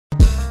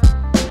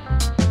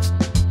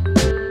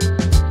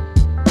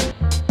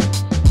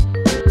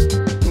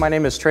my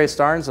name is Trey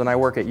Starnes and I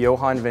work at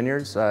Johan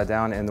Vineyards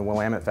down in the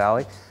Willamette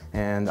Valley,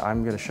 and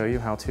I'm going to show you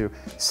how to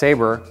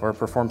saber or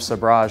perform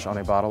sabrage on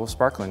a bottle of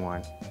sparkling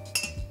wine.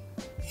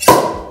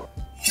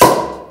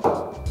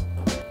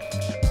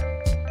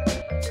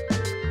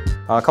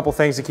 A couple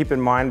things to keep in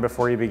mind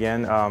before you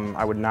begin.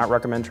 I would not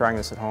recommend trying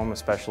this at home,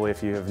 especially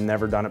if you have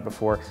never done it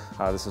before.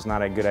 This is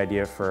not a good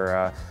idea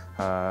for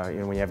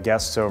when you have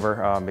guests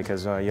over,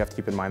 because you have to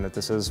keep in mind that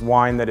this is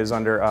wine that is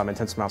under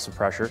intense amounts of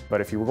pressure.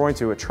 But if you were going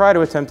to try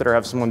to attempt it or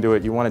have someone do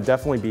it, you want to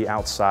definitely be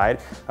outside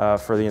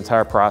for the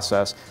entire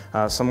process,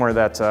 somewhere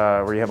that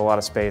where you have a lot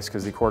of space,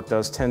 because the cork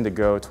does tend to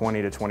go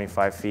 20 to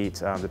 25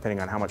 feet,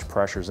 depending on how much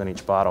pressure is in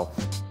each bottle.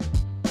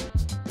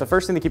 The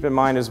first thing to keep in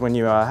mind is when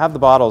you have the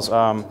bottles,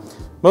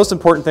 most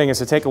important thing is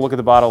to take a look at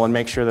the bottle and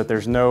make sure that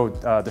there's no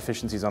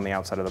deficiencies on the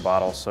outside of the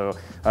bottle. So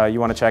you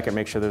want to check it,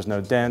 make sure there's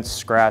no dents,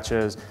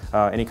 scratches,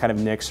 any kind of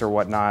nicks or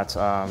whatnot,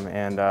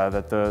 and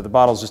that the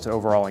bottle's just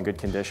overall in good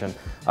condition.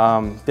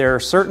 There are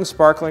certain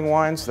sparkling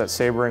wines that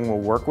sabering will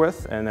work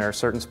with, and there are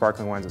certain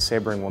sparkling wines that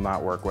sabering will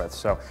not work with.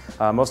 So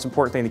most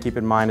important thing to keep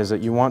in mind is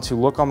that you want to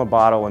look on the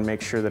bottle and make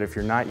sure that if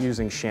you're not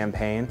using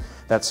champagne,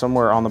 that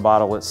somewhere on the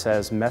bottle it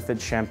says method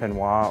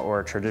champenois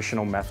or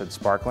traditional method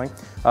sparkling.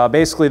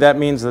 Basically that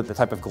means that the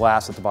type of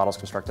glass that the bottle is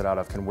constructed out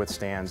of can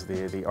withstand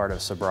the art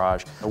of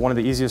sabrage. One of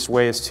the easiest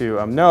ways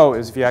to know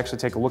is if you actually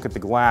take a look at the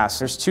glass.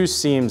 There's two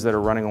seams that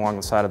are running along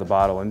the side of the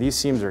bottle, and these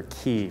seams are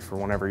key for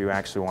whenever you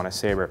actually want to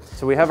saber.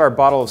 So we have our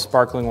bottle of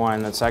sparkling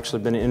wine that's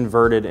actually been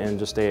inverted in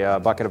just a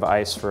bucket of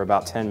ice for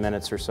about 10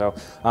 minutes or so.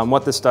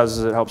 What this does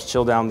is it helps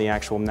chill down the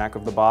actual neck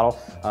of the bottle,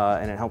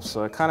 and it helps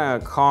kind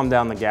of calm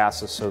down the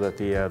gases so that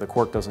the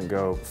cork doesn't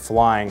go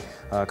flying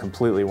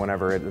completely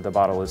whenever the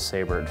bottle is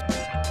sabered.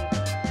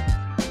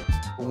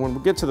 When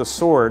we get to the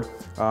sword,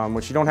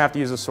 which you don't have to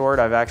use a sword,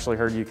 I've actually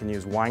heard you can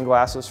use wine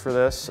glasses for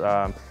this,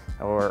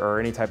 or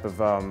any type of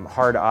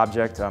hard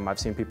object. I've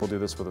seen people do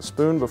this with a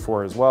spoon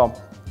before as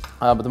well.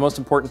 But the most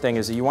important thing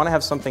is that you want to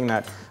have something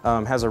that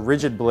has a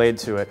rigid blade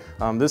to it.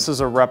 This is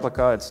a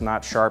replica. It's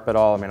not sharp at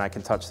all. I mean, I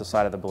can touch the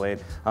side of the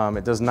blade.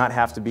 It does not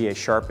have to be a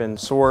sharpened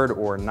sword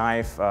or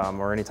knife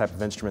or any type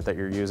of instrument that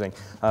you're using.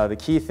 The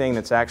key thing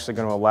that's actually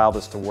going to allow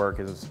this to work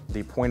is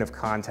the point of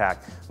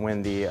contact.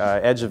 When the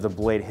edge of the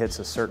blade hits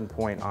a certain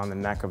point on the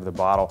neck of the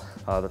bottle,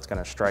 that's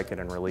going to strike it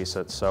and release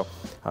it. So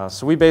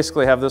we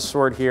basically have this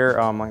sword here.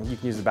 You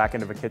can use the back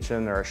end of a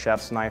kitchen, or a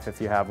chef's knife if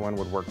you have one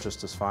would work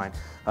just as fine.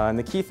 And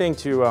the key thing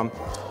to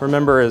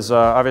remember is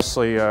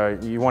obviously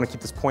you want to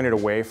keep this pointed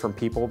away from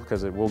people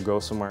because it will go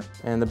somewhere.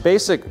 And the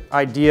basic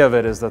idea of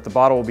it is that the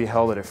bottle will be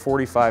held at a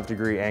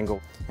 45-degree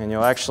angle, and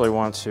you'll actually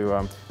want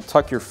to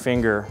tuck your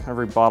finger.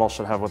 Every bottle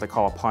should have what they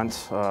call a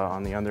punt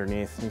on the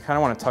underneath. You kind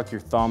of want to tuck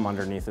your thumb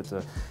underneath it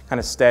to kind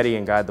of steady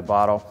and guide the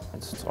bottle.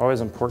 It's always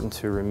important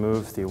to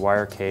remove the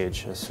wire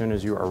cage as soon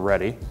as you are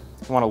ready.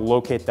 You want to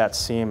locate that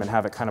seam and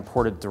have it kind of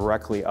ported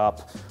directly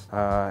up.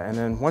 And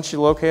then once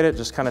you locate it,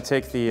 just kind of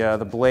take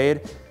the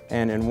blade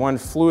and in one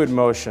fluid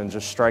motion,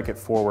 just strike it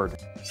forward.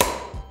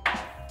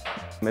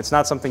 It's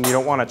not something you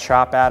don't want to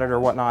chop at it or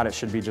whatnot. It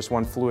should be just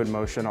one fluid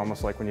motion,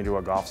 almost like when you do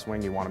a golf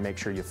swing. You want to make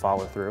sure you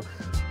follow through.